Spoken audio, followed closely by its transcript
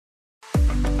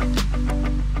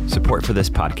Support for this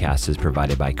podcast is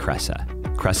provided by Cressa.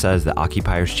 Cressa is the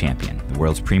Occupier's Champion, the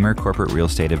world's premier corporate real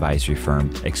estate advisory firm,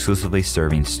 exclusively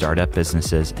serving startup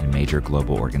businesses and major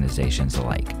global organizations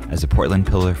alike. As a Portland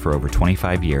pillar for over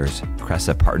 25 years,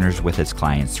 Cressa partners with its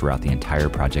clients throughout the entire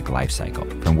project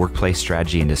lifecycle, from workplace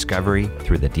strategy and discovery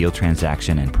through the deal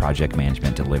transaction and project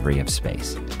management delivery of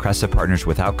space. Cressa partners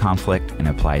without conflict and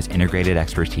applies integrated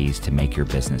expertise to make your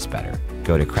business better.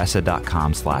 Go to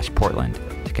cressa.com/Portland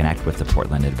to connect with the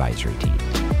Portland advisory team.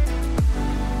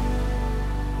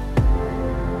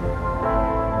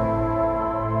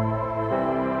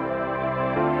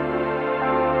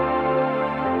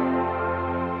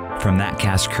 From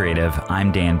ThatCast Creative,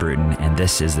 I'm Dan Bruton, and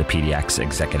this is the PDX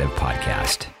Executive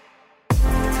Podcast,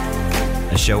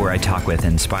 a show where I talk with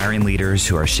inspiring leaders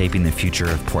who are shaping the future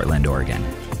of Portland, Oregon.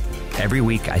 Every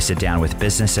week, I sit down with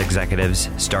business executives,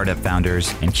 startup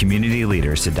founders, and community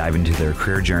leaders to dive into their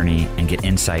career journey and get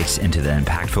insights into the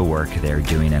impactful work they're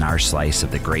doing in our slice of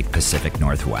the great Pacific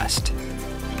Northwest.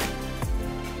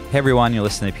 Hey everyone, you're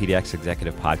listening to PDX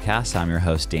Executive Podcast. I'm your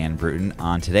host, Dan Bruton.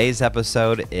 On today's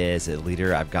episode is a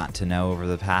leader I've gotten to know over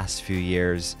the past few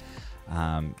years.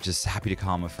 Just happy to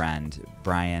call him a friend,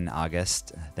 Brian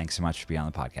August. Thanks so much for being on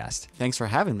the podcast. Thanks for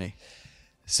having me.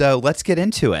 So let's get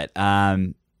into it.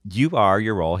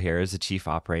 Your role here as the Chief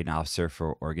Operating Officer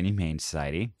for Oregon Humane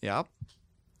Society. Yep.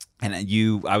 And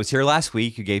I was here last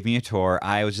week. You gave me a tour.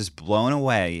 I was just blown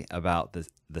away about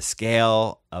the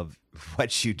scale of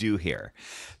what you do here.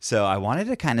 So I wanted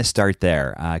to kind of start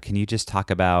there. Can you just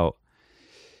talk about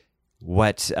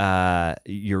what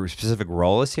your specific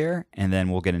role is here, and then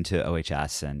we'll get into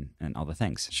OHS and all the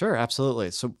things. Sure,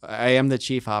 absolutely. So I am the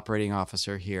Chief Operating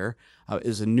Officer here. It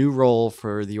is a new role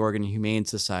for the Oregon Humane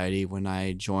Society when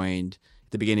I joined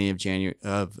at the beginning of January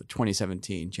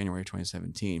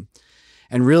 2017.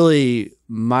 And really,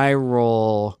 my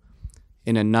role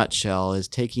in a nutshell is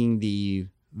taking the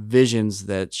visions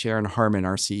that Sharon Harmon,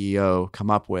 our CEO, come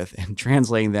up with and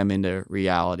translating them into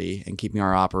reality and keeping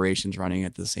our operations running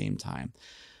at the same time.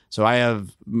 So I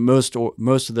have most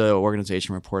of the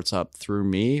organization reports up through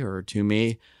me or to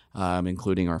me,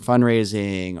 including our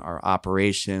fundraising, our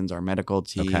operations, our medical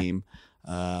team,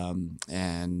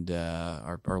 and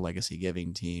our legacy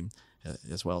giving team,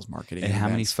 as well as marketing. And how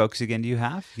many folks again do you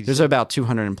have? There's about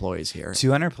 200 employees here.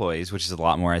 200 employees, which is a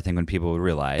lot more, I think, when people would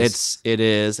realize. It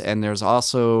is, and there's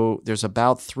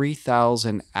about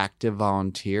 3,000 active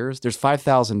volunteers. There's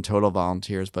 5,000 total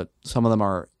volunteers, but some of them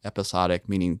are episodic,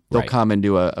 meaning they'll come and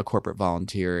do a corporate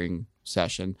volunteering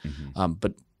session. Mm-hmm.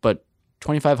 But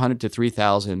 2,500 to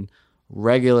 3,000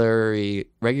 regularly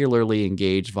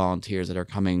engaged volunteers that are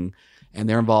coming, and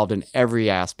they're involved in every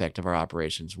aspect of our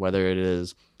operations, whether it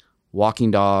is walking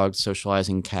dogs,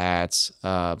 socializing cats,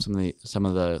 some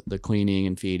of the cleaning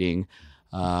and feeding.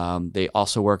 They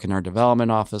also work in our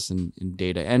development office and in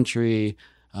data entry.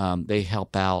 They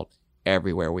help out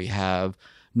everywhere. We have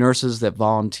nurses that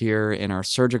volunteer in our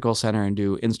surgical center and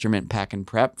do instrument pack and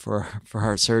prep for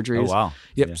our surgeries. Oh wow!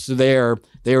 Yep. Yeah. So they are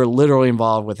literally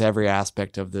involved with every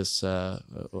aspect of this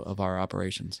of our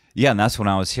operations. Yeah, and that's when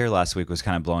I was here last week. Was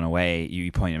kind of blown away.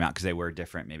 You pointed them out because they were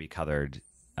different, maybe colored.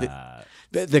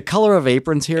 The color of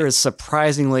aprons here is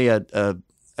surprisingly I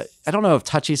don't know if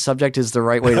touchy subject is the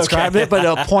right way to describe it, but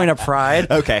a point of pride.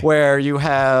 Okay. Where you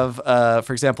have,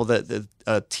 for example, the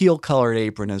teal colored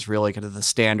apron is really kind of the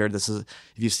standard. This is,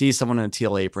 if you see someone in a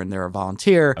teal apron, they're a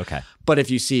volunteer. Okay. But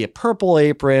if you see a purple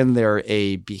apron, they're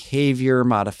a behavior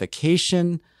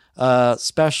modification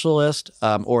specialist,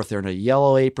 or if they're in a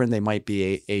yellow apron, they might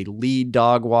be a lead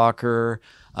dog walker.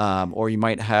 Or you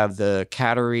might have the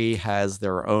cattery has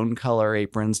their own color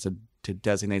aprons to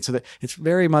designate. So that it's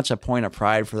very much a point of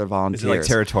pride for their volunteers. Is it like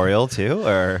territorial too,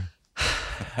 or?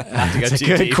 That's a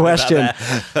good question.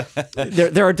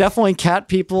 There are definitely cat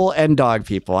people and dog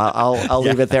people. I'll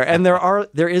leave it there. And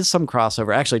there is some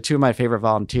crossover. Actually, two of my favorite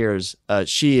volunteers,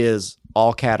 she is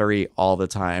all cattery all the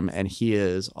time, and he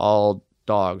is all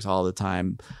dogs all the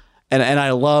time. And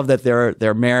I love that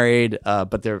they're married,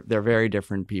 but they're very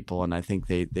different people, and I think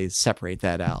they separate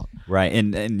that out. Right.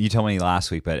 And you told me last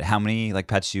week, but how many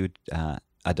pets you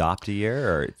adopt a year?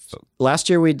 Or last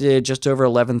year we did just over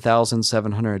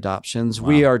 11,700 adoptions. Wow.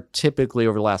 We are typically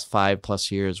over the last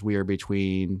 5+ years, we are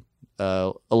between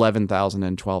 11,000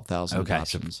 and 12,000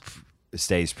 adoptions. So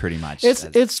stays pretty much.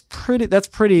 That's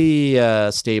pretty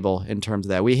stable in terms of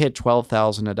that. We hit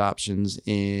 12,000 adoptions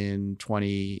in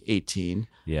 2018.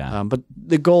 Yeah. But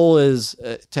the goal is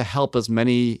to help as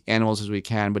many animals as we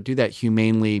can, but do that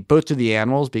humanely, both to the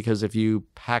animals, because if you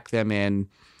pack them in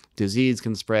disease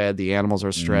can spread, the animals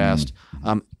are stressed,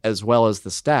 as well as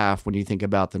the staff when you think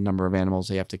about the number of animals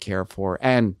they have to care for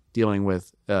and dealing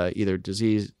with either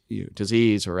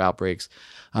disease or outbreaks.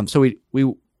 So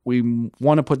we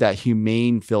want to put that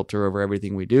humane filter over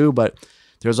everything we do, but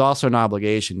there's also an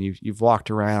obligation. You've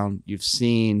walked around, you've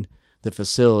seen the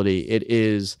facility.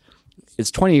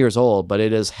 It's 20 years old, but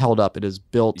it is held up. It is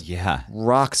built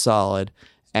rock solid,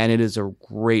 and it is a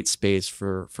great space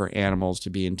for animals to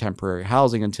be in temporary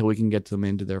housing until we can get them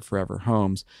into their forever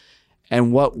homes.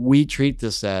 And what we treat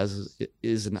this as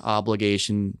is an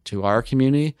obligation to our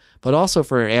community, but also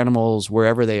for animals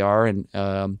wherever they are, and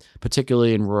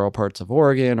particularly in rural parts of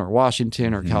Oregon or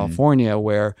Washington or California,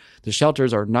 where the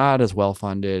shelters are not as well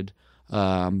funded,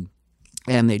 and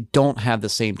they don't have the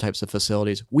same types of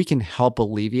facilities. We can help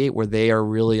alleviate where they are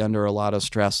really under a lot of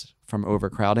stress from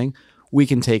overcrowding. We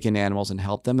can take in animals and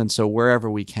help them. And so wherever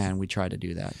we can, we try to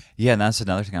do that. Yeah, and that's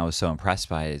another thing I was so impressed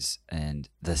by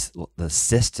the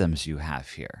systems you have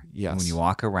here. Yes. When you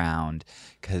walk around,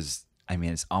 because I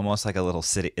mean, it's almost like a little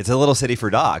city. It's a little city for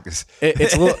dogs.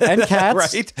 It's and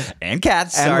cats. Right? And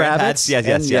cats. And sorry, rabbits.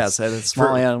 Pets. Yes. And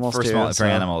small animals too. For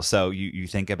animals. So you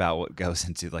think about what goes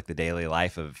into like the daily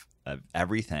life of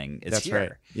everything. It's That's here.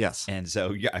 right. Yes. And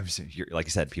so, like I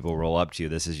said, people roll up to you.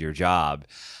 This is your job.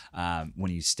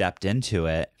 When you stepped into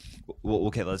it, well,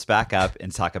 okay, let's back up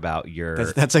and talk about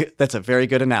your. That's a very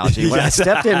good analogy. When I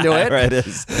stepped into it, right, it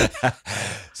is.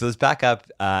 So let's back up.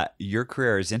 Your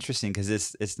career is interesting because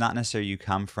it's not necessarily you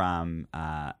come from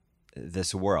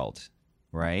this world,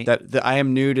 right? That I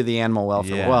am new to the animal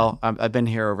welfare. Yeah. Well, I've been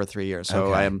here over 3 years, so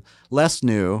Okay. I am less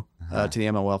new to the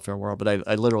animal welfare world. But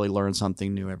I literally learn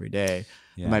something new every day.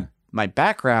 Yeah. My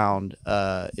background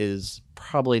is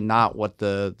probably not what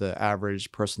the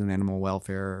average person in animal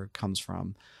welfare comes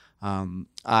from.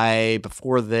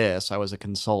 Before this, I was a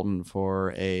consultant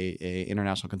for a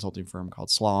international consulting firm called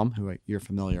SLOM, who you're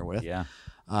familiar with. Yeah.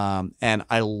 And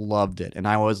I loved it. And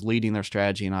I was leading their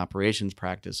strategy and operations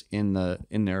practice in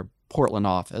their Portland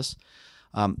office.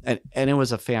 And it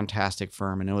was a fantastic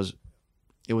firm, and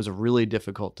it was a really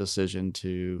difficult decision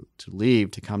to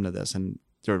leave to come to this. And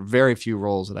there are very few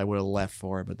roles that I would have left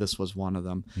for, but this was one of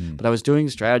them. But I was doing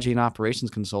strategy and operations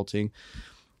consulting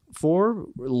for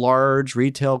large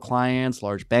retail clients,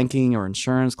 large banking or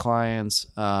insurance clients,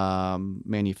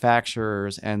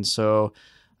 manufacturers. And so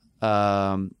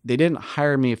they didn't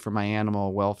hire me for my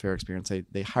animal welfare experience.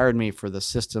 They hired me for the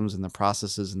systems and the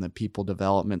processes and the people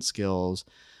development skills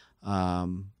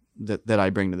that I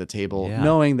bring to the table,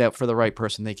 knowing that for the right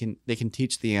person, they can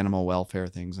teach the animal welfare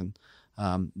things. And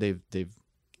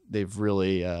they've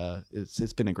really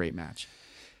it's been a great match.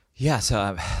 Yeah, so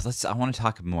I want to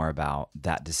talk more about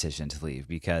that decision to leave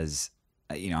because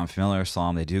I'm familiar with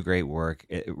SLOM. They do great work.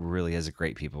 It really is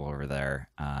great people over there.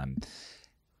 And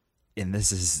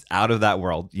this is out of that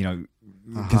world,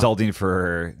 consulting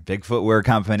for big footwear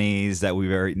companies that we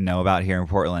very know about here in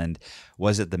Portland.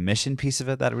 Was it the mission piece of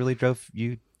it that really drove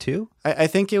you to? I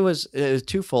think it was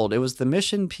twofold. It was the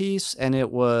mission piece, and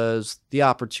it was the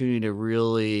opportunity to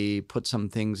really put some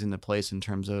things into place in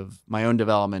terms of my own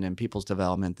development and people's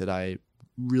development that I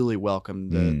really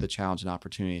welcomed the challenge and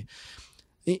opportunity.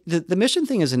 The mission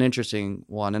thing is an interesting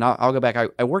one, and I'll go back.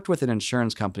 I worked with an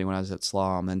insurance company when I was at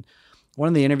SLOM, and one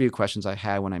of the interview questions I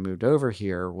had when I moved over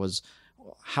here was,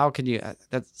 how could you,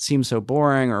 that seems so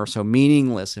boring or so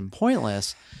meaningless and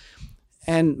pointless.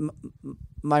 And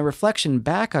my reflection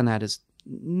back on that is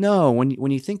no, when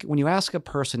you ask a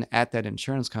person at that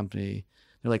insurance company,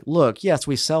 they're like, look, yes,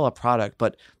 we sell a product,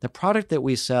 but the product that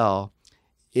we sell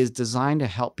is designed to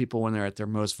help people when they're at their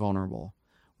most vulnerable,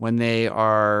 when they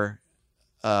are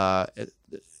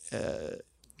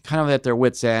kind of at their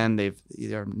wit's end. They've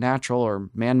either natural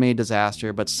or man-made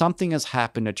disaster, but something has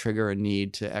happened to trigger a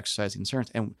need to exercise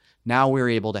insurance, and now we're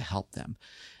able to help them.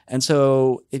 And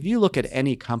so if you look at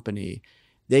any company,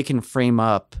 they can frame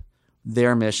up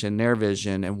their mission, their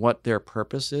vision, and what their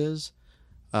purpose is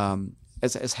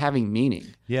as having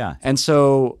meaning. Yeah. And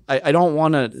so I don't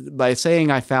want to, by saying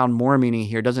I found more meaning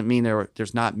here, doesn't mean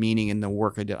there's not meaning in the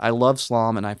work I did. I love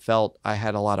SLOM, and I felt I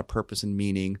had a lot of purpose and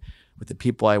meaning with the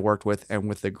people I worked with and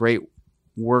with the great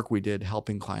work we did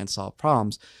helping clients solve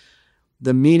problems.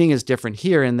 The meaning is different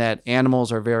here in that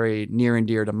animals are very near and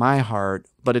dear to my heart,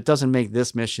 but it doesn't make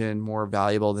this mission more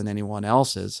valuable than anyone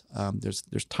else's.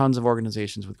 There's tons of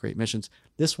organizations with great missions.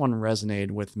 This one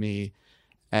resonated with me,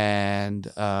 and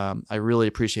I really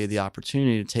appreciate the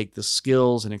opportunity to take the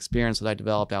skills and experience that I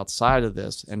developed outside of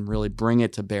this and really bring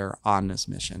it to bear on this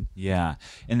mission. Yeah.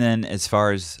 And then as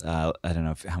far as, I don't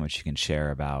know how much you can share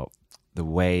about the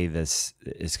way this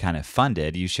is kind of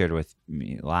funded, you shared with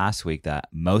me last week that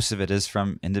most of it is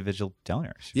from individual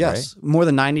donors. Yes. Right? More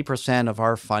than 90% of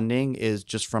our funding is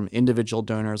just from individual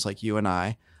donors like you and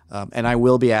I. And I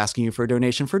will be asking you for a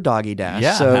donation for Doggy Dash.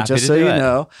 Yeah, so just so you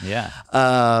know. Yeah.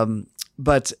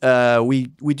 But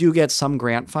we do get some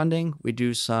grant funding. We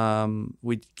get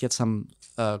some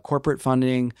corporate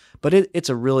funding, but it's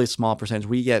a really small percentage.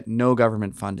 We get no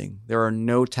government funding. There are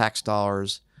no tax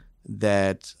dollars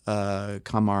that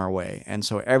come our way. And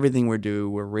so everything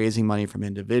we're raising money from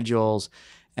individuals,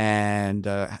 and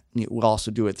we'll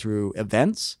also do it through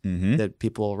events that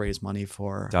people raise money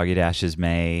for. Doggy Dash is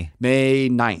May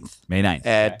 9th. May 9th.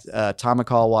 At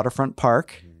Tomahawk Waterfront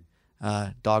Park.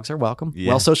 Dogs are welcome. Yeah.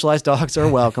 Well-socialized dogs are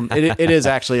welcome. It is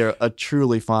actually a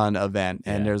truly fun event,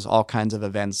 and there's all kinds of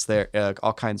events there,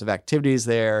 all kinds of activities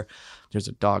there. There's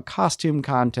a dog costume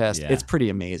contest. Yeah. It's pretty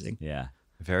amazing. Yeah,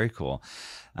 very cool.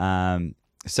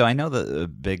 So I know the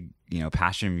big,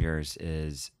 passion of yours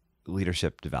is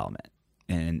leadership development.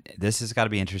 And this has got to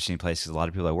be an interesting place because a lot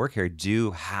of people that work here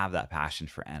do have that passion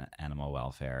for animal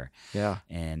welfare. Yeah.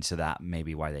 And so that may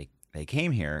be why they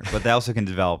came here, but they also can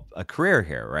develop a career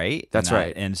here, right? That's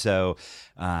right. And so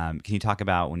can you talk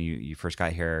about when you first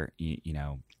got here,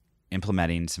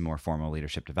 implementing some more formal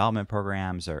leadership development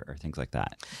programs or things like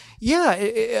that? Yeah,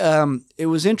 it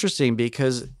was interesting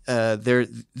because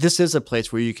this is a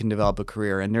place where you can develop a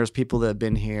career, and there's people that have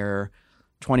been here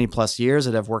 20 plus years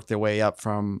that have worked their way up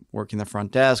from working the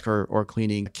front desk or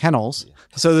cleaning kennels. Yeah.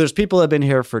 So there's people that have been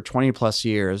here for 20 plus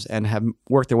years and have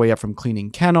worked their way up from cleaning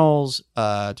kennels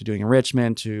to doing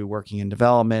enrichment to working in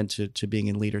development to being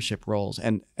in leadership roles.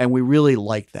 And we really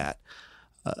like that.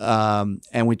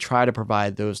 And we try to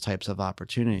provide those types of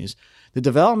opportunities. The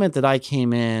development that I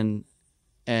came in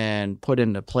and put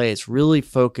into place really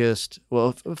focused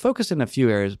in a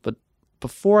few areas, but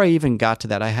before I even got to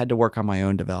that, I had to work on my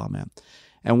own development.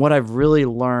 And what I've really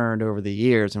learned over the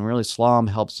years, and really Slalom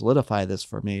helped solidify this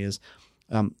for me, is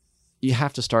you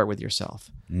have to start with yourself.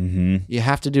 Mm-hmm. You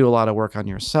have to do a lot of work on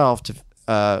yourself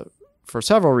for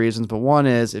several reasons. But one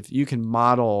is if you can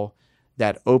model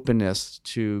that openness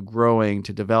to growing,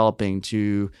 to developing,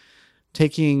 to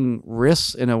taking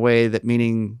risks in a way that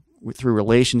meaning through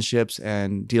relationships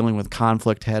and dealing with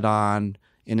conflict head on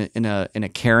in a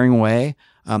caring way,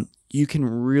 you can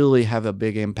really have a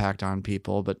big impact on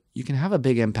people, but you can have a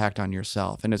big impact on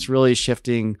yourself. And it's really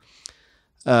shifting,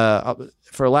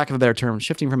 for lack of a better term,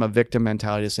 shifting from a victim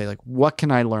mentality to say, like, what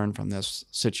can I learn from this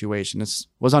situation? It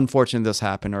was unfortunate this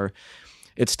happened, or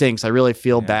it stinks. I really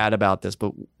feel bad about this,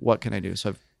 but what can I do?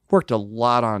 So I've worked a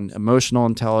lot on emotional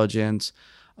intelligence.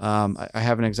 I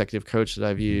have an executive coach that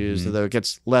I've used, although it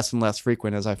gets less and less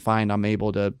frequent as I find I'm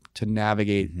able to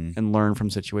navigate and learn from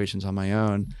situations on my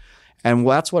own. And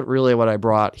that's what I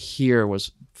brought here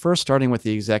was first starting with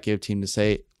the executive team to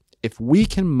say, if we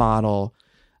can model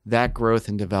that growth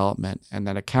and development and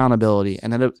that accountability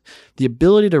and that the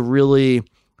ability to really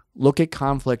look at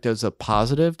conflict as a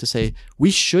positive, to say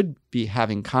we should be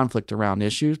having conflict around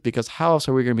issues, because how else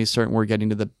are we going to be certain we're getting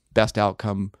to the best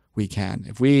outcome we can?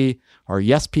 If we are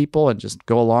yes people and just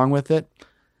go along with it,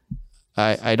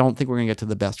 I don't think we're going to get to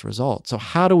the best result. So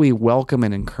how do we welcome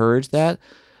and encourage that,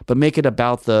 but make it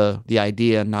about the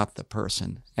idea, not the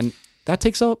person? And that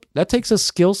takes a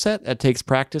skill set, that takes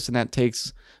practice, and that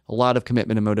takes a lot of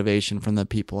commitment and motivation from the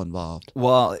people involved.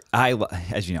 Well,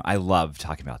 as you know, I love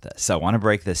talking about this. So I want to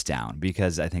break this down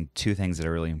because I think two things that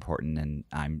are really important, and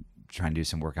I'm trying to do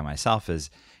some work on myself, is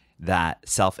that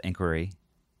self-inquiry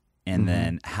and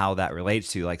then how that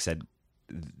relates to, like I said,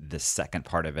 the second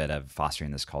part of it of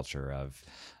fostering this culture of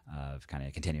kind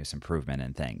of continuous improvement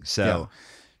and things. So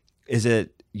is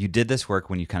it, you did this work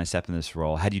when you kind of stepped in this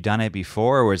role? Had you done it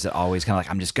before, or was it always kind of like,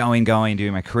 I'm just going,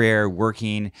 doing my career,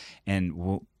 working,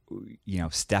 and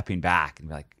stepping back and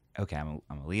be like, okay, I'm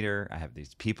a leader. I have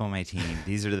these people on my team.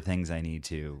 These are the things I need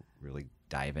to really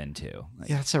dive into.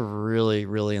 That's a really,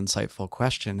 really insightful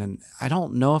question, and I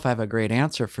don't know if I have a great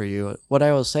answer for you. What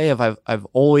I will say, if I've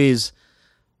always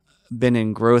been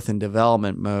in growth and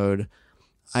development mode,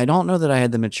 I don't know that I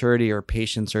had the maturity or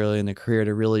patience early in the career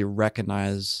to really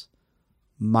recognize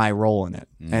my role in it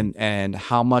and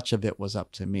how much of it was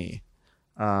up to me.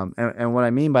 And what I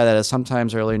mean by that is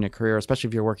sometimes early in your career, especially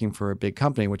if you're working for a big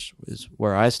company, which is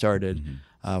where I started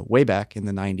way back in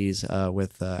the 90s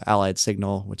with Allied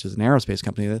Signal, which is an aerospace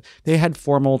company, they had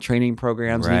formal training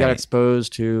programs and you got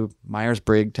exposed to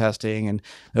Myers-Briggs testing and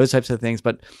those types of things.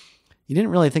 But you didn't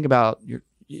really think about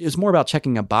it's more about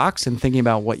checking a box and thinking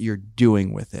about what you're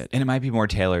doing with it. And it might be more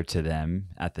tailored to them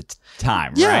at the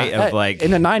time, right? Of like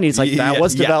in the 90s, that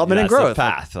was development and growth. The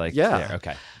path.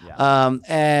 Okay.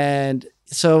 And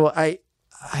so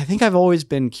I think I've always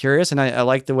been curious, and I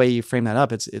like the way you frame that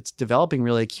up. It's developing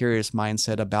really a curious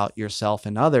mindset about yourself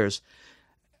and others.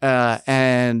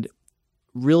 And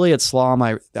really at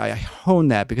Slom, I hone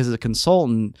that because as a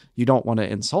consultant, you don't want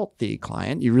to insult the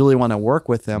client. You really want to work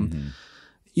with them. Mm-hmm.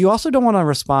 You also don't want to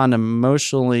respond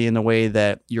emotionally in a way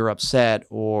that you're upset,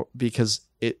 or because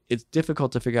it's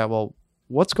difficult to figure out, well,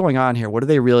 what's going on here? What are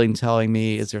they really telling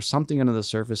me? Is there something under the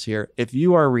surface here? If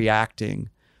you are reacting,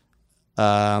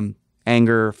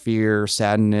 anger, fear,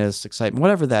 sadness, excitement,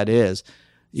 whatever that is,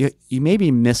 you may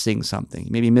be missing something.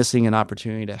 You may be missing an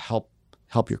opportunity to help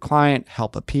your client,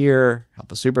 help a peer,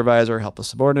 help a supervisor, help a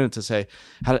subordinate to say,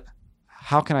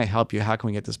 how can I help you? How can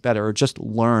we get this better? Or just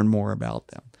learn more about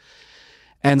them.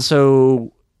 And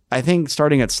so I think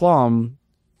starting at Slom,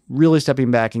 really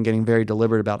stepping back and getting very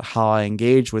deliberate about how I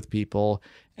engage with people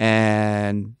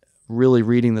and really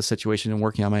reading the situation and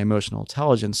working on my emotional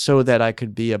intelligence so that I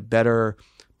could be a better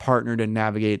partner to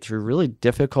navigate through really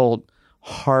difficult,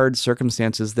 hard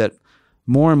circumstances that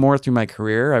more and more through my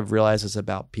career, I've realized is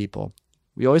about people.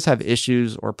 We always have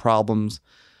issues or problems,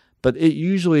 but these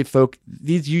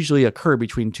usually occur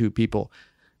between two people.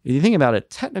 If you think about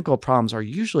it, technical problems are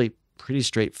usually pretty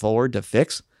straightforward to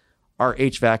fix. Our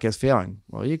HVAC is failing.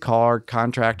 Well, you call our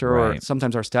contractor, right, or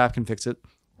sometimes our staff can fix it.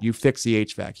 You fix the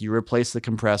HVAC. You replace the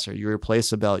compressor. You replace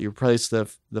the belt. You replace the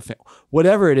fan.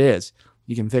 Whatever it is,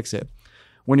 you can fix it.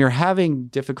 When you're having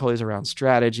difficulties around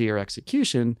strategy or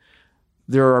execution,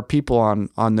 there are people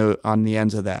on the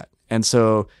ends of that. And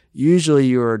so usually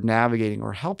you're navigating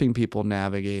or helping people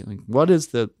navigate, like,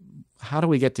 how do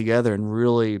we get together and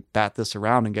really bat this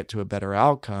around and get to a better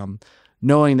outcome,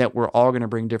 knowing that we're all going to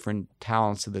bring different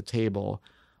talents to the table.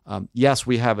 Yes,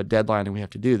 we have a deadline and we have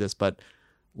to do this, but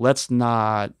let's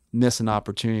not miss an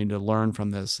opportunity to learn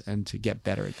from this and to get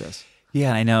better at this. Yeah,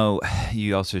 and I know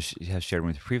you also have shared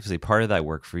with me previously, part of that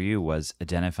work for you was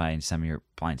identifying some of your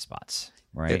blind spots.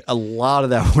 Right. A lot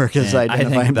of that work is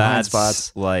identifying blind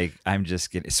spots. Like, I'm just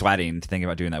sweating thinking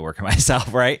about doing that work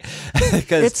myself, right?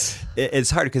 Because it's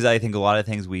hard, because I think a lot of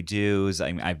things we do is,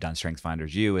 I've done Strength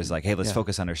Finders U is like, hey, let's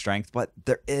focus on our strength. But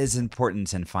there is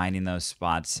importance in finding those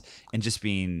spots and just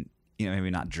being, maybe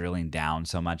not drilling down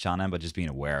so much on them, but just being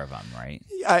aware of them, right?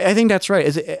 I think that's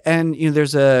right. And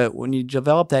when you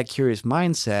develop that curious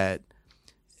mindset,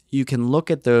 you can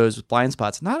look at those blind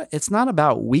spots. It's not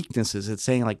about weaknesses. It's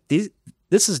saying like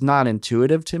this is not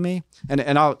intuitive to me.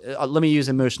 And I'll let me use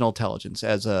emotional intelligence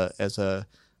as a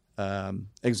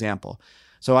example.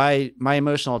 So my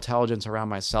emotional intelligence around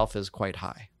myself is quite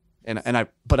high,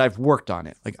 but I've worked on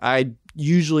it. Like, I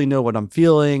usually know what I'm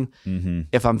feeling. Mm-hmm.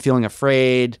 If I'm feeling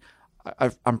afraid,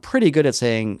 I'm pretty good at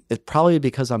saying it's probably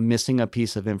because I'm missing a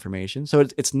piece of information. So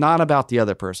it's not about the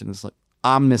other person. It's like,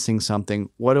 I'm missing something.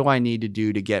 What do I need to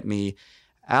do to get me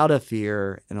out of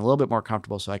fear and a little bit more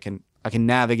comfortable so I can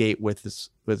navigate with this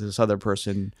other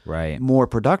person more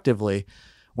productively?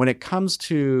 When it comes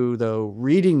to, though,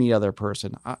 reading the other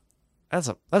person, that's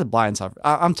a blind spot.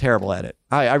 I'm terrible at it.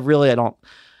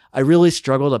 I really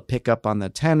struggle to pick up on the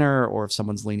tenor, or if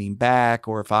someone's leaning back,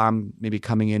 or if I'm maybe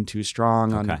coming in too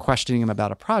strong on questioning them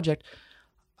about a project.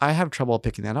 I have trouble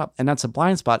picking that up, and that's a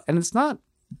blind spot. And it's not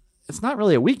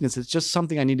really a weakness. It's just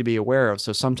something I need to be aware of.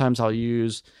 So sometimes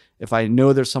if I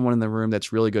know there's someone in the room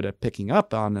that's really good at picking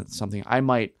up on something, I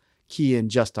might key in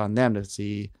just on them to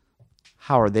see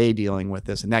how are they dealing with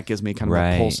this. And that gives me kind of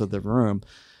a pulse of the room.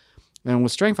 And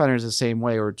with Strength Finders, the same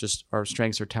way, or just our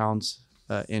strengths or talents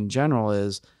in general,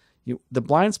 is the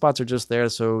blind spots are just there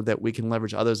so that we can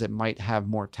leverage others that might have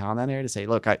more talent in that area to say,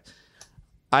 look,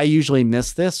 I usually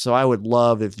miss this, so I would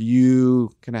love if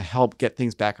you can help get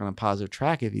things back on a positive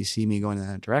track if you see me going in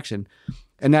that direction.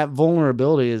 And that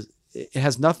vulnerability it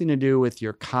has nothing to do with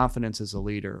your confidence as a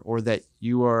leader or that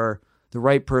you are the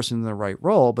right person in the right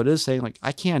role, but it is saying, like,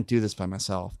 I can't do this by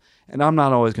myself, and I'm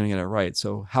not always going to get it right.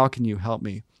 So how can you help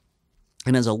me?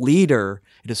 And as a leader,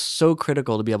 it is so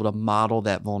critical to be able to model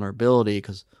that vulnerability,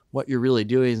 because what you're really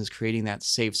doing is creating that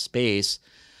safe space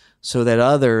so that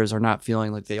others are not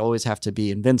feeling like they always have to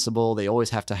be invincible. They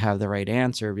always have to have the right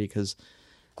answer, because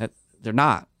they're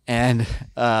not. And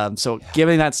so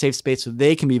giving that safe space so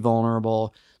they can be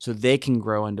vulnerable, so they can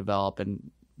grow and develop and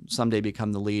someday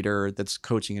become the leader that's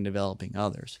coaching and developing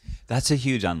others. That's a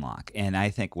huge unlock. And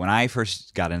I think when I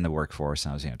first got in the workforce,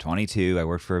 I was 22, I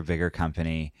worked for a bigger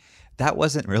company. That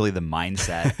wasn't really the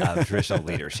mindset of traditional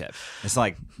leadership. It's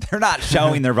like they're not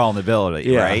showing their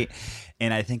vulnerability, right?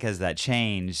 And I think as that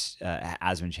changed,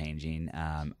 has been changing,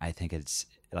 I think it's,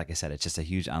 like I said, it's just a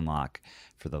huge unlock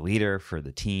for the leader, for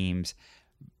the teams.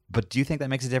 But do you think that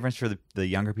makes a difference for the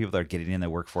younger people that are getting in the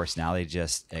workforce now? They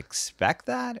just expect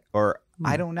that? Or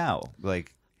I don't know.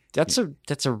 Like, That's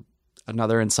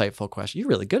another insightful question. You're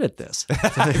really good at this.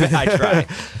 I try.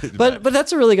 but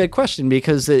that's a really good question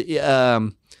because you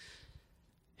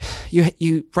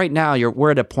right now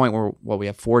we're at a point where we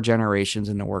have 4 generations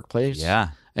in the workplace. Yeah.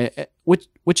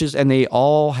 Which is, and they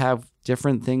all have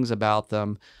different things about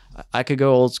them. I could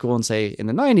go old school and say in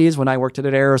the 90s when I worked at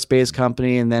an aerospace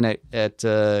company and then at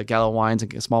Gallo Wines,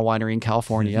 a small winery in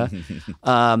California,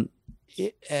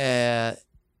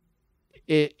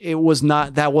 it was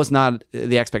not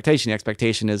the expectation. The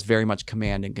expectation is very much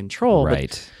command and control.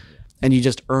 Right. And you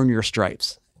just earn your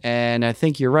stripes. And I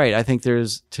think you're right. I think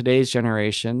there's today's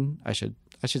generation. I should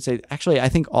say, actually, I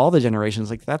think all the generations,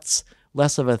 like that's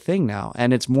less of a thing now.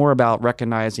 And it's more about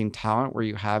recognizing talent where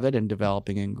you have it and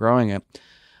developing and growing it.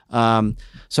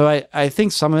 So I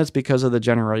think some of it's because of the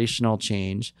generational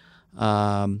change.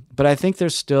 But I think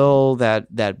there's still that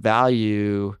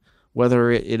value,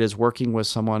 whether it is working with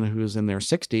someone who's in their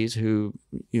 60s, who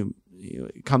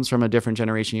comes from a different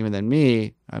generation even than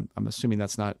me. I'm assuming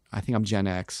that's not, I think I'm Gen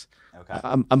X. Okay.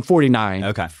 I'm 49.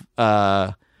 Okay.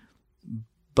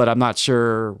 But I'm not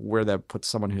sure where that puts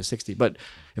someone who's 60, but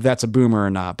if that's a boomer or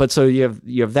not. But so you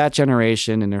have that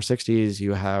generation in their 60s,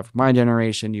 you have my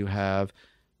generation, you have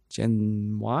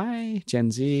Gen Y,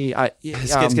 Gen Z. It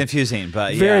gets confusing,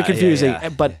 but very confusing. Yeah.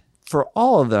 But for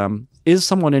all of them, is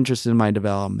someone interested in my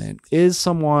development? Is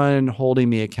someone holding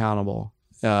me accountable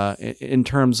in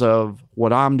terms of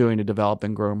what I'm doing to develop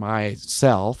and grow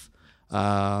myself?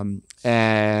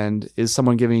 And is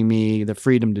someone giving me the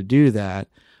freedom to do that?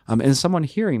 And is someone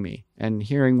hearing me and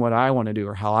hearing what I want to do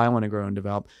or how I want to grow and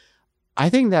develop? I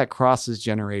think that crosses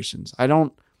generations. I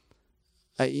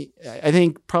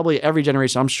think probably every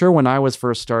generation, I'm sure when I was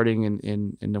first starting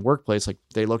in the workplace, like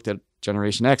they looked at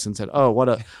Generation X and said, "Oh, what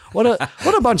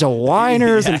a bunch of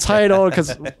whiners entitled."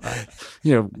 Because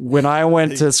when I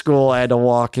went to school, I had to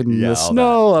walk in the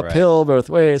snow uphill both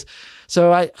ways.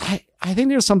 So I think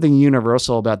there's something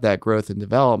universal about that growth and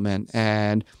development,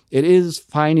 and it is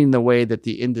finding the way that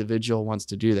the individual wants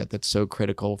to do that that's so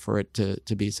critical for it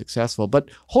to be successful. But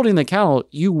holding the account,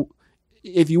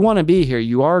 if you want to be here,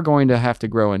 you are going to have to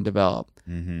grow and develop.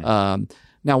 Mm-hmm.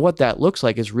 Now, what that looks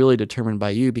like is really determined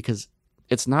by you, because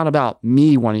it's not about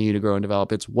me wanting you to grow and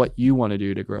develop. It's what you want to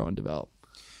do to grow and develop.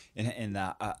 And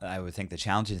I would think the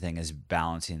challenging thing is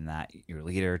balancing that, your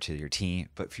leader to your team,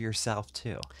 but for yourself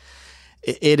too.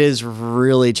 It is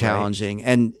really challenging. Right.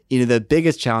 And the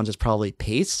biggest challenge is probably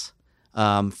pace.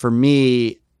 For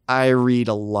me, I read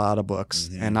a lot of books,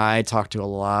 mm-hmm. and I talk to a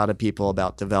lot of people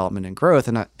about development and growth.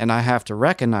 And I have to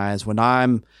recognize when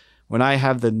I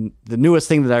have the newest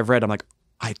thing that I've read, I'm like,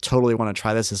 I totally want to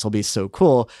try this. This will be so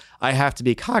cool. I have to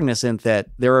be cognizant that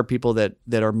there are people that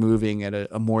are moving at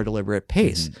a more deliberate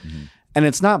pace. Mm-hmm. And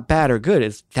it's not bad or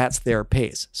good. That's their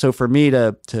pace. So for me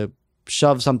to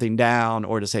shove something down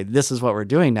or to say, this is what we're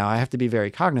doing now, I have to be very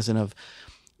cognizant of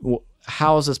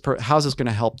how is this going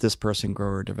to help this person grow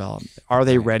or develop? Are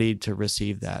they ready to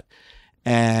receive that?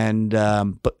 And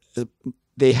but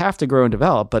they have to grow and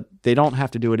develop, but they don't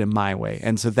have to do it in my way.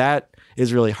 And so that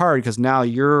is really hard, because now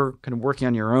you're kind of working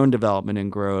on your own development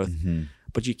and growth, mm-hmm.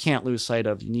 but you can't lose sight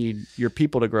of, you need your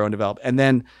people to grow and develop. And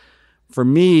then for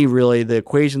me, really, the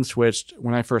equation switched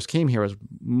when I first came here was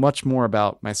much more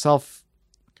about myself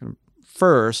kind of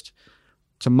first,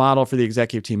 to model for the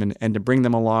executive team and to bring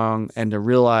them along and to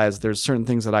realize there's certain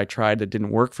things that I tried that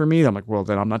didn't work for me. I'm like, well,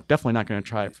 then I'm definitely not going to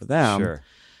try it for them. Sure.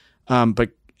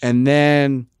 And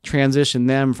then transition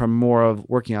them from more of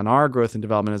working on our growth and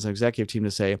development as an executive team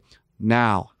to say,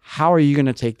 now, how are you going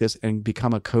to take this and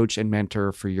become a coach and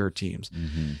mentor for your teams?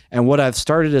 Mm-hmm. And what I've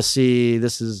started to see,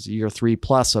 this is year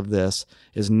 3+ of this,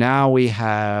 is now we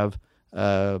have,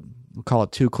 we'll call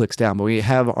it 2 clicks down, but we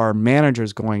have our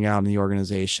managers going out in the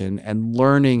organization and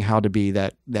learning how to be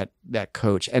that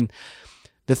coach. And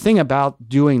the thing about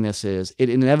doing this is it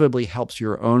inevitably helps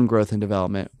your own growth and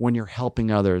development when you're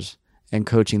helping others and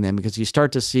coaching them, because you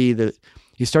start to see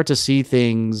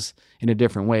things in a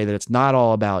different way, that it's not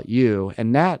all about you.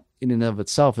 And that in and of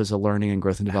itself is a learning and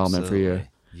growth and development for you.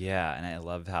 Yeah. And I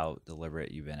love how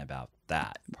deliberate you've been about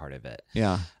that part of it.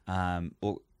 Yeah.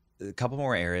 Well, a couple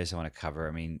more areas I want to cover.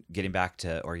 I mean, getting back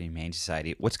to Oregon Humane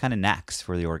Society, what's kind of next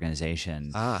for the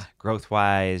organization,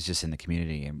 growth-wise, just in the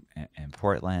community in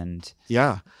Portland?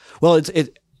 Yeah. Well,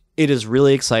 it is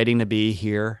really exciting to be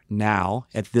here now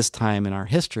at this time in our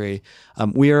history.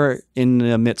 We are in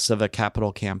the midst of a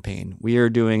capital campaign. We are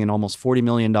doing an almost $40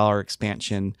 million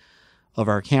expansion of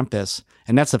our campus,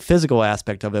 and that's the physical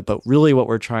aspect of it. But really what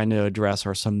we're trying to address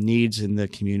are some needs in the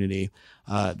community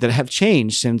that have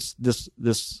changed since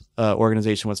this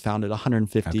organization was founded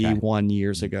 151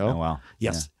 years ago. Oh, wow.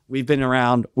 Yes. Yeah. we've been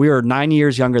around. We are 9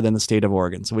 years younger than the state of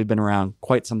Oregon, so we've been around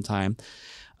quite some time.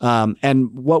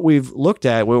 And what we've looked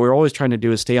at, what we're always trying to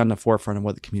do is stay on the forefront of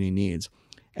what the community needs.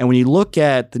 And when you look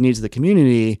at the needs of the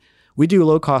community, we do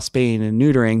low-cost spaying and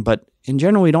neutering, but in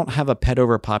general, we don't have a pet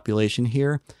overpopulation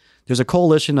here. There's a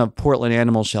coalition of Portland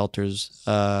animal shelters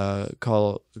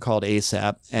called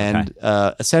ASAP. And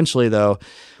essentially, though,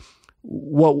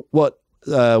 what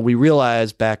we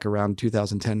realized back around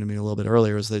 2010, maybe a little bit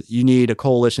earlier, is that you need a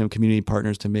coalition of community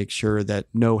partners to make sure that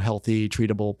no healthy,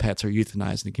 treatable pets are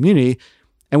euthanized in the community.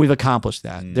 And we've accomplished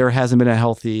that. There hasn't been a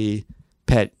healthy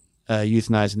pet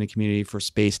euthanized in the community for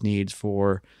space needs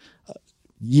for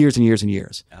years and years and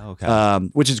years,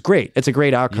 which is great. It's a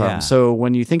great outcome. Yeah. So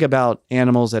when you think about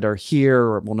animals that are here,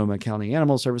 or Multnomah County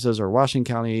Animal Services, or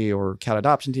Washington County, or Cat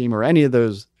Adoption Team, or any of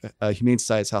those, Humane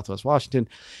Society Southwest Washington,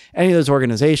 any of those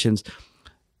organizations,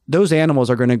 those animals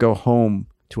are going to go home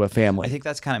to a family. I think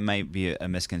that's kind of might be a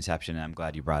misconception, and I'm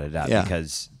glad you brought it up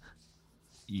because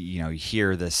you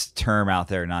hear this term out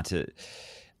there, not to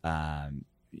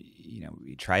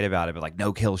we tried about it, but like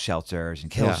no-kill shelters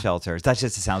and kill shelters. That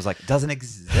just sounds like it doesn't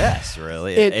exist,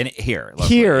 really. Here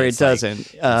it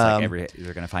doesn't. Like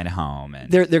they're going to find a home. And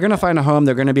they're going to find a home.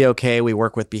 They're going to be okay. We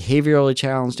work with behaviorally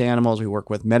challenged animals. We work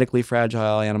with medically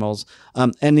fragile animals.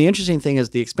 And the interesting thing is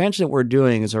the expansion that we're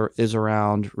doing is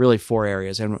around really 4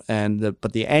 areas.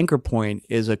 But the anchor point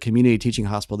is a community teaching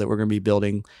hospital that we're going to be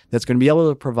building that's going to be able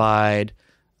to provide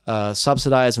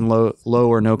subsidized and low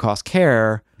or no cost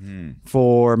care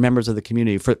for members of the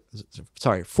community, for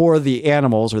the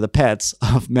animals or the pets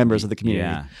of members of the community.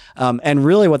 Yeah. And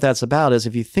really what that's about is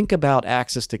if you think about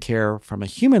access to care from a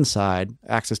human side,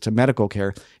 access to medical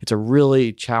care, it's a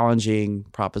really challenging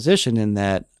proposition in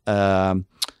that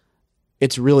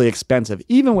it's really expensive.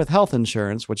 Even with health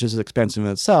insurance, which is expensive in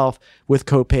itself, with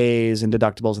copays and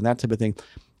deductibles and that type of thing,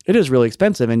 it is really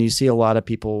expensive. And you see a lot of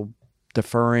people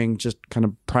deferring just kind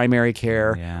of primary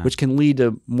care, which can lead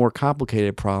to more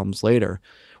complicated problems later.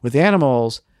 With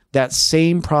animals, that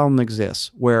same problem exists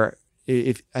where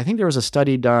I think there was a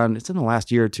study done, it's in the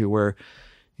last year or two, where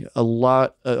a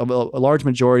large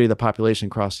majority of the population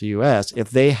across the U.S., if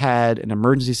they had an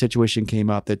emergency situation came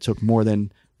up that took more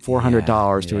than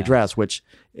 $400 to address, which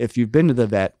if you've been to the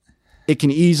vet, it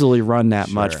can easily run that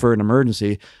much for an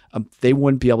emergency. They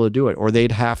wouldn't be able to do it, or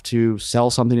they'd have to sell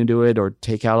something to do it, or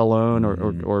take out a loan,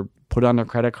 or put on a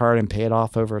credit card and pay it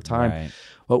off over time. Right.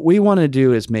 What we want to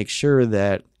do is make sure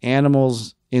that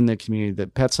animals in the community, the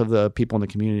pets of the people in the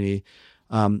community,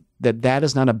 that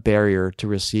is not a barrier to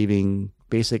receiving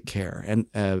basic care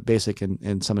and basic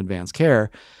and some advanced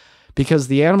care, because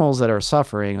the animals that are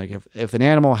suffering, like if an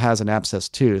animal has an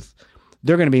abscessed tooth,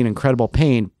 they're going to be in incredible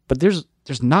pain, but there's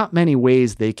not many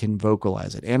ways they can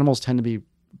vocalize it. Animals tend to be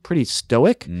pretty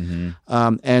stoic.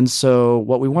 And so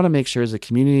what we want to make sure is the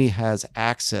community has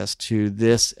access to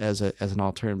this as an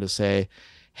alternative to say,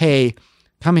 hey,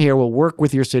 come here, we'll work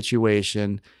with your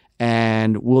situation,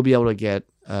 and we'll be able to get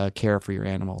care for your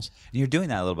animals. You're doing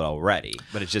that a little bit already,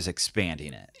 but it's just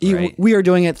expanding it, right? We are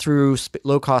doing it through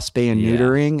low-cost spay and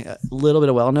neutering, a little bit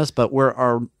of wellness, but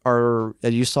our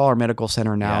as you saw, our medical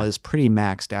center now is pretty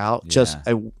maxed out.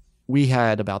 We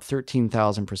had about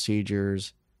 13,000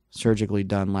 procedures surgically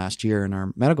done last year in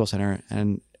our medical center,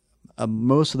 and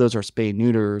most of those are spay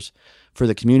neuters for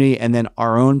the community, and then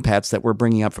our own pets that we're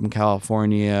bringing up from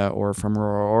California or from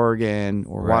rural Oregon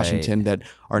or Washington that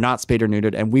are not spayed or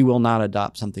neutered, and we will not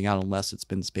adopt something out unless it's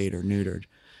been spayed or neutered.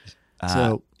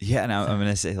 So and I'm going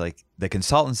to say, like, the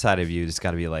consultant side of you, it's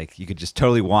got to be like, you could just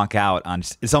totally walk out on,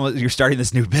 it's almost, you're starting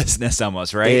this new business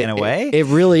almost, right? In a way. It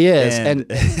really is. And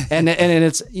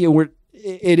it's,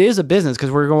 it is a business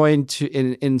because we're going to,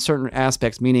 in certain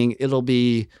aspects, meaning it'll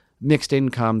be mixed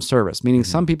income service, meaning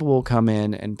some people will come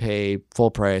in and pay full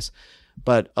price,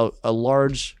 but a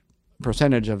large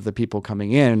percentage of the people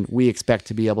coming in, we expect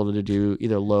to be able to do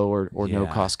either low or no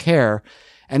cost care.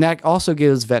 And that also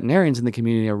gives veterinarians in the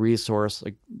community a resource.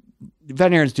 Like,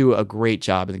 veterinarians do a great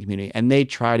job in the community, and they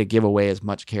try to give away as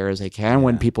much care as they can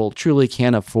when people truly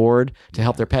can't afford to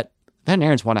help their pet.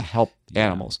 Veterinarians want to help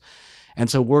animals. And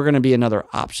so we're going to be another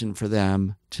option for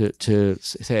them to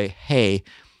say, hey,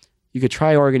 you could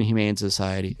try Oregon Humane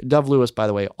Society. Dove Lewis, by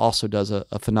the way, also does a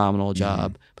phenomenal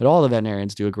job, but all the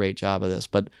veterinarians do a great job of this.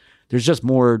 But there's just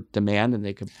more demand than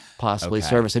they could possibly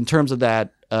service in terms of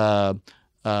that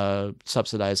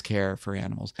subsidized care for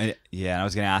animals. And I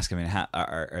was going to ask, I mean,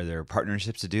 are there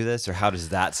partnerships to do this, or how does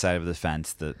that side of the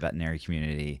fence, the veterinary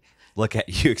community, look at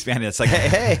you expanding? It's like,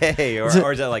 hey,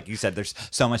 or is it like you said, there's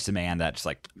so much demand that just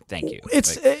like, thank you.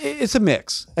 It's a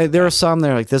mix. There are some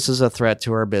that are like, this is a threat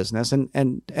to our business,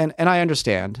 and I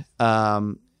understand.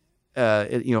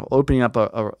 opening up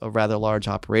a rather large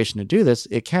operation to do this,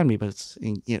 it can be, but it's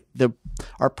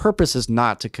our purpose is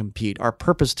not to compete. Our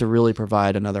purpose is to really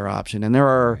provide another option. And there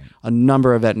are a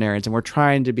number of veterinarians, and we're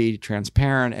trying to be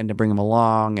transparent and to bring them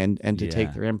along and to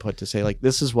take their input to say, like,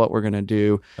 this is what we're going to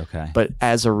do, but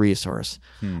as a resource,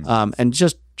 and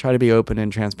just try to be open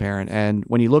and transparent. And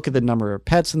when you look at the number of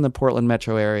pets in the Portland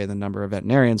metro area, the number of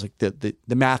veterinarians, like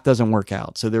the math doesn't work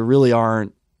out. So there really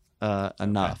aren't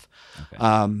enough.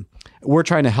 We're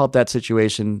trying to help that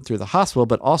situation through the hospital,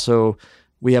 but also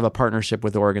we have a partnership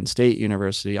with Oregon State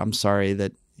University. I'm sorry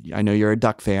that I know you're a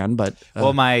Duck fan, but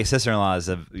well, my sister-in-law is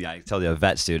I told you, a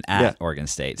vet student at Oregon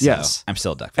State. So I'm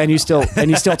still a Duck fan. And you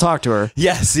still talk to her.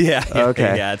 Yes. Yeah.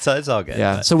 Okay. Yeah. It's all good.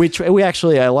 Yeah. But. So we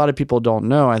actually, a lot of people don't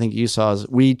know, I think you saw, is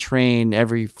we train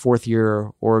every fourth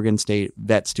year Oregon State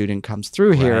vet student comes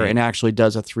through here and actually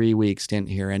does a 3-week stint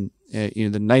here. And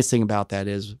the nice thing about that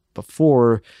is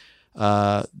before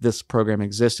this program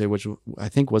existed, which I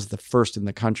think was the first in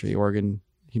the country, Oregon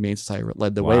Humane Society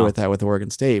led the way with that with Oregon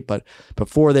State. But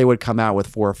before they would come out with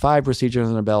 4 or 5 procedures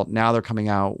on their belt, now they're coming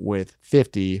out with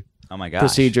 50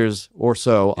 procedures or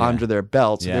so under their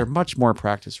belts. So they're much more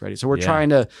practice ready. So we're trying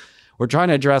to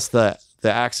address the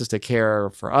access to care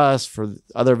for us, for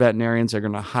other veterinarians that are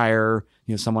going to hire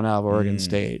someone out of Oregon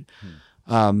State.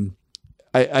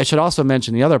 I should also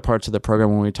mention the other parts of the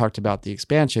program when we talked about the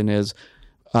expansion is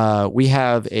we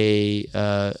have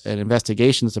an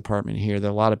investigations department here that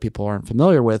a lot of people aren't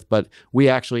familiar with, but we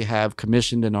actually have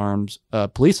commissioned and armed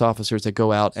police officers that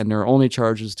go out, and their only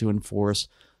charge is to enforce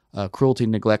cruelty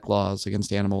and neglect laws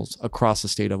against animals across the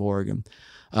state of Oregon.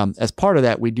 As part of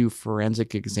that, we do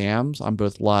forensic exams on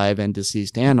both live and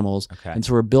deceased animals. And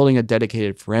so we're building a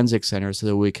dedicated forensic center so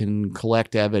that we can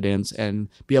collect evidence and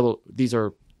be able,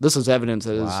 this is evidence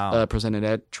that is presented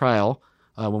at trial.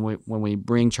 When we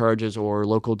bring charges or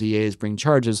local DAs bring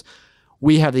charges,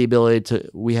 we have the ability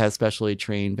we have specially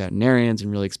trained veterinarians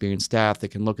and really experienced staff that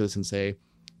can look at this and say,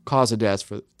 cause of death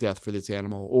for this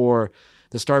animal, or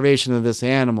the starvation of this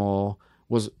animal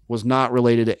was not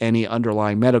related to any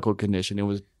underlying medical condition. It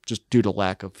was just due to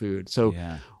lack of food. So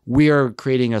we are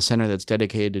creating a center that's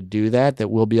dedicated to do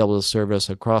that will be able to service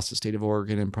across the state of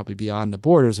Oregon and probably beyond the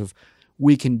borders of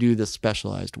we can do this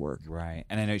specialized work. Right.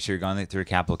 And I know you're going through a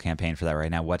capital campaign for that right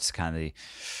now. What's kind of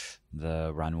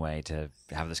the runway to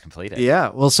have this completed? Yeah.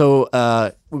 Well,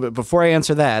 so before I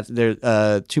answer that,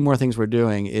 there 2 more things we're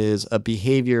doing is a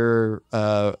behavior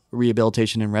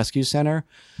rehabilitation and rescue center.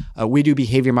 We do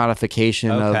behavior modification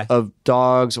of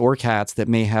dogs or cats that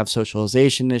may have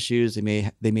socialization issues.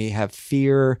 They may have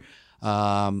fear,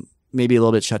 maybe a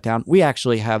little bit shut down. We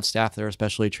actually have staff that are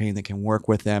specially trained that can work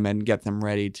with them and get them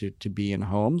ready to be in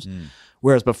homes.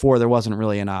 Whereas before there wasn't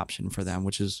really an option for them,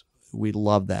 we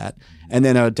love that. And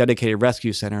then a dedicated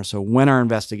rescue center. So when our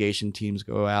investigation teams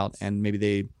go out and maybe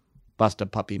they bust a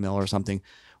puppy mill or something,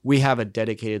 we have a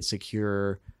dedicated,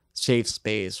 secure, safe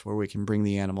space where we can bring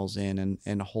the animals in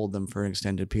and hold them for an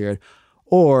extended period.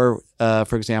 Or,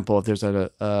 for example, if there's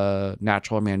a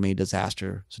natural or man-made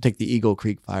disaster, so take the Eagle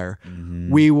Creek fire,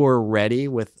 we were ready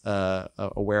with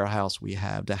a warehouse we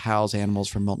have to house animals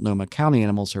from Multnomah County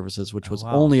Animal Services, which was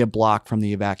only a block from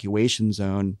the evacuation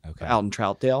zone out in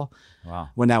Troutdale.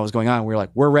 When that was going on, we were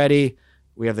like, we're ready.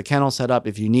 We have the kennel set up.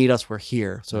 If you need us, we're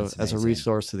here. So as a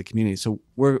resource to the community. So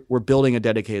we're building a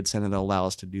dedicated center that will allow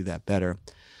us to do that better.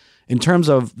 In terms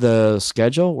of the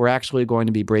schedule, we're actually going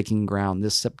to be breaking ground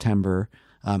this September,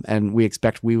 and we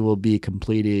expect we will be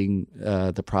completing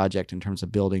the project in terms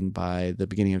of building by the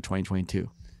beginning of 2022.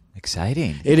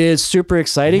 Exciting. It is super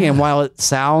exciting, and while it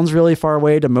sounds really far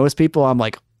away to most people, I'm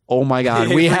like, oh my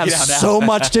God, we have so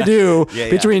much to do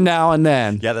between now and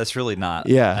then. Yeah, that's really not,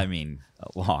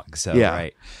 long. So,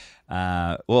 right.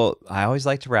 Well, I always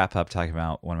like to wrap up talking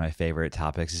about one of my favorite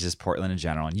topics is just Portland in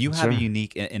general. And you have a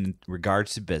unique, in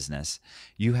regards to business,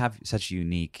 you have such a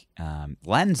unique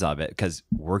lens of it because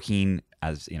working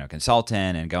as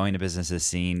consultant and going to businesses,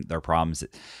 seeing their problems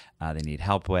that they need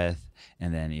help with,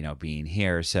 and then being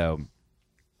here. So,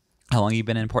 how long have you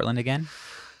been in Portland again?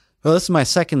 Well, this is my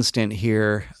second stint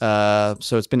here. So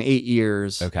it's been 8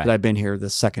 years that I've been here the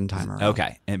second time around.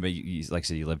 Okay. But you, like I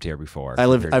said, you lived here before.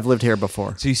 I've lived here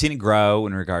before. So you've seen it grow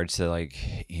in regards to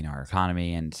our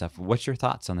economy and stuff. What's your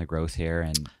thoughts on the growth here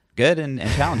and good and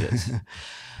challenges?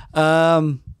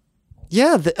 The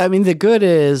good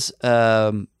is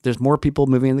there's more people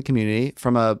moving in the community.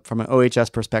 From an OHS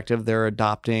perspective, they're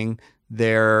adopting,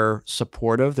 they're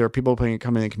supportive. There are people coming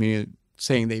in the community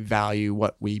saying they value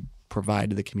what we provide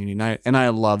to the community. And I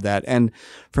love that. And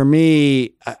for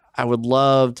me, I would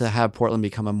love to have Portland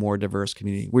become a more diverse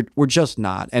community. We're just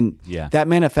not. And that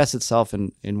manifests itself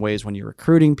in ways when you're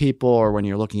recruiting people or when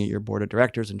you're looking at your board of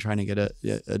directors and trying to get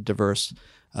a diverse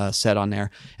set on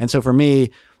there. And so for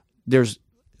me, there's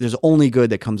only good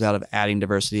that comes out of adding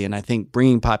diversity. And I think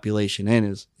bringing population in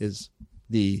is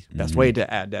the best way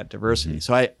to add that diversity.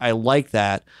 So I like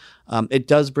that. It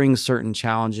does bring certain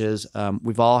challenges.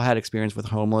 We've all had experience with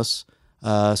homeless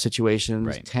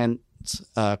situations, tents,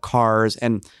 cars,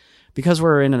 and because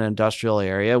we're in an industrial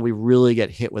area, we really get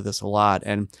hit with this a lot.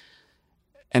 And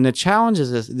the challenge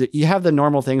is that you have the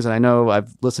normal things, and I know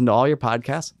I've listened to all your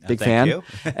podcasts, big fan. You.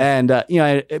 And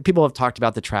people have talked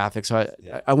about the traffic, so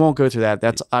I won't go through that.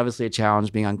 That's obviously a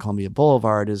challenge being on Columbia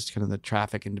Boulevard is kind of the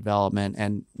traffic and development,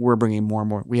 and we're bringing more and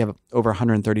more. We have over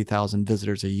 130,000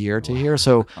 visitors a year to here.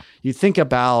 So you think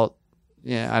about,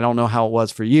 I don't know how it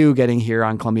was for you getting here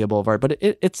on Columbia Boulevard, but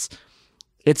it's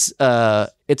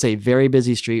a very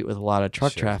busy street with a lot of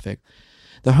truck traffic.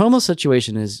 The homeless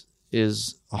situation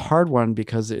is a hard one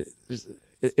because it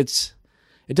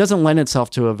doesn't lend itself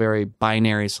to a very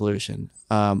binary solution.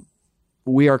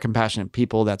 We are compassionate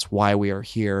people. That's why we are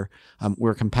here.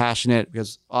 We're compassionate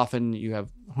because often you have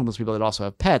homeless people that also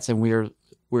have pets, and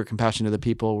we're compassionate to the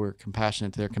people. We're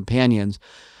compassionate to their companions.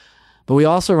 But we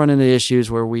also run into issues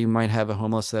where we might have a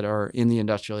homeless that are in the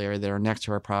industrial area that are next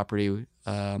to our property.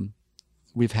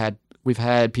 We've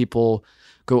had people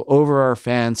go over our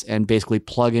fence and basically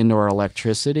plug into our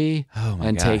electricity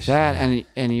take that.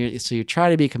 And you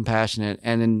try to be compassionate,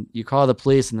 and then you call the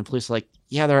police, and the police are like,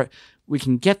 we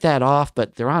can get that off,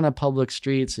 but they're on a public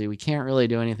street, so we can't really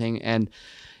do anything. And,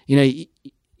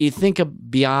 you think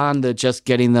of beyond the just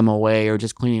getting them away or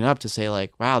just cleaning up to say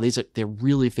like, wow, they're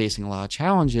really facing a lot of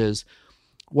challenges.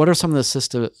 What are some of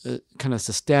the kind of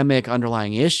systemic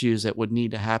underlying issues that would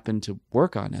need to happen to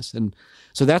work on this? And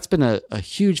so that's been a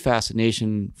huge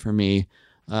fascination for me.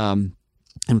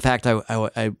 In fact,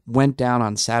 I went down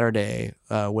on Saturday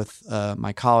with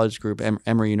my college group,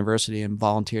 Emory University, and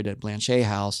volunteered at Blanchet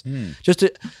House.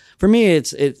 For me,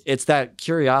 it's that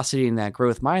curiosity and that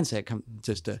growth mindset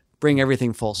just to bring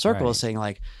everything full circle, saying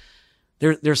like,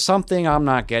 there's something I'm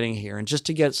not getting here, and just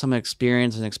to get some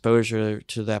experience and exposure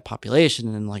to that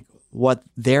population and like what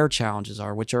their challenges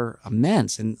are, which are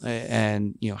immense, and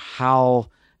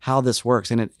how this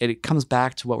works, and it comes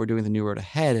back to what we're doing the New Road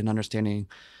Ahead and understanding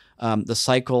the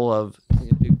cycle of,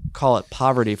 call it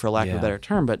poverty for lack of a better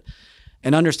term,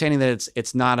 and understanding that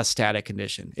it's not a static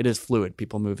condition. It is fluid.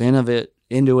 People move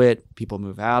into it, people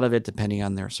move out of it depending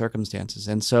on their circumstances,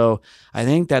 and so I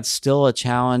think that's still a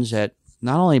challenge that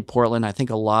not only Portland, I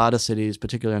think a lot of cities,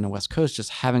 particularly on the West Coast,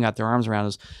 just haven't got their arms around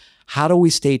is how do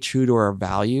we stay true to our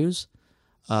values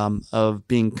of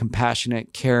being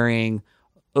compassionate, caring,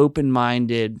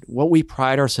 open-minded. What we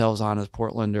pride ourselves on as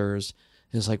Portlanders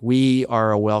is like we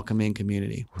are a welcoming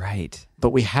community. Right.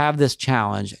 But we have this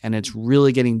challenge, and it's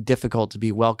really getting difficult to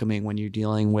be welcoming when you're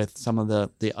dealing with some of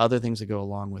the other things that go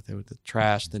along with it, with the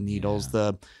trash, the needles,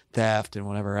 the theft, and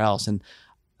whatever else. And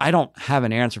I don't have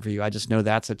an answer for you. I just know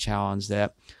that's a challenge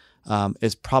that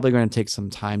is probably going to take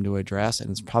some time to address, and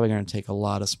it's probably going to take a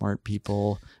lot of smart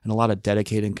people and a lot of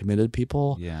dedicated and committed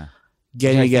people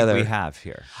getting together. We have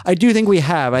here. I do think we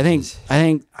have. I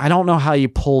don't know how you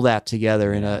pull that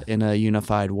together in a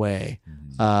unified way,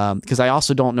 because I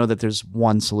also don't know that there's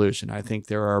one solution. I think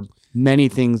there are many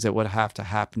things that would have to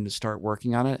happen to start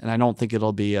working on it, and I don't think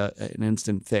it'll be an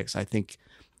instant fix. I think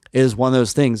it is one of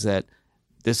those things that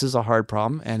this is a hard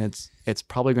problem, and it's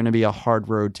probably going to be a hard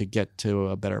road to get to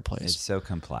a better place. It's so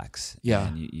complex. Yeah.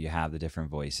 And you have the different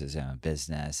voices in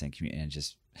business and community, and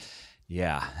just,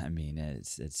 I mean,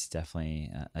 it's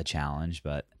definitely a challenge,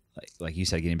 but like you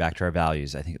said, getting back to our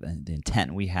values, I think the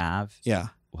intent we have will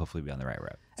hopefully be on the right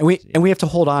road. And we have to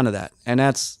hold on to that. And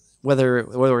that's whether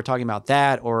we're talking about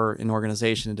that or in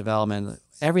organization and development,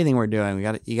 everything we're doing,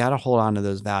 you got to hold on to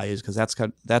those values, because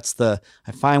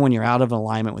I find when you're out of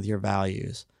alignment with your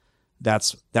values,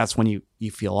 that's when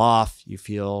you feel off, you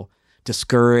feel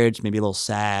discouraged, maybe a little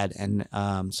sad, and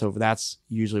so that's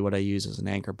usually what I use as an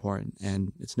anchor point,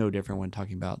 and it's no different when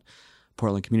talking about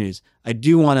Portland communities. I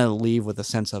do want to leave with a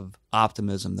sense of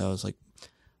optimism, though. It's like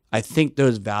I think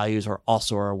those values are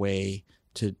also our way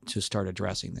to start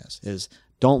addressing this. Is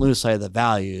don't lose sight of the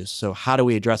values. So how do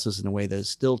we address this in a way that is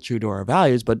still true to our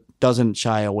values, but doesn't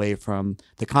shy away from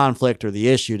the conflict or the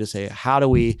issue, to say, how do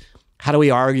we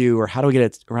argue, or how do we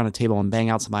get around a table and bang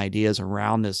out some ideas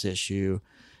around this issue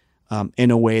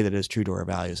in a way that is true to our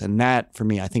values? And that, for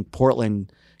me, I think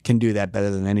Portland can do that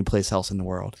better than any place else in the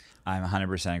world. I'm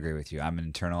 100% agree with you. I'm an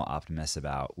eternal optimist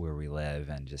about where we live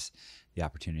and just the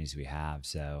opportunities we have.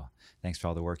 So thanks for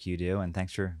all the work you do, and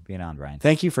thanks for being on, Brian.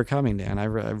 Thank you for coming, Dan. I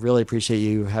really appreciate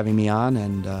you having me on,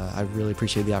 and I really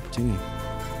appreciate the opportunity.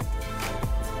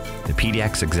 The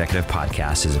PDX Executive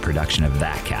Podcast is a production of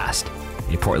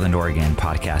ThatCast, a Portland, Oregon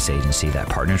podcast agency that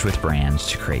partners with brands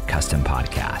to create custom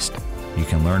podcasts. You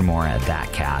can learn more at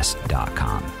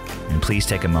thatcast.com. And please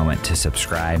take a moment to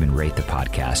subscribe and rate the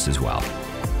podcast as well.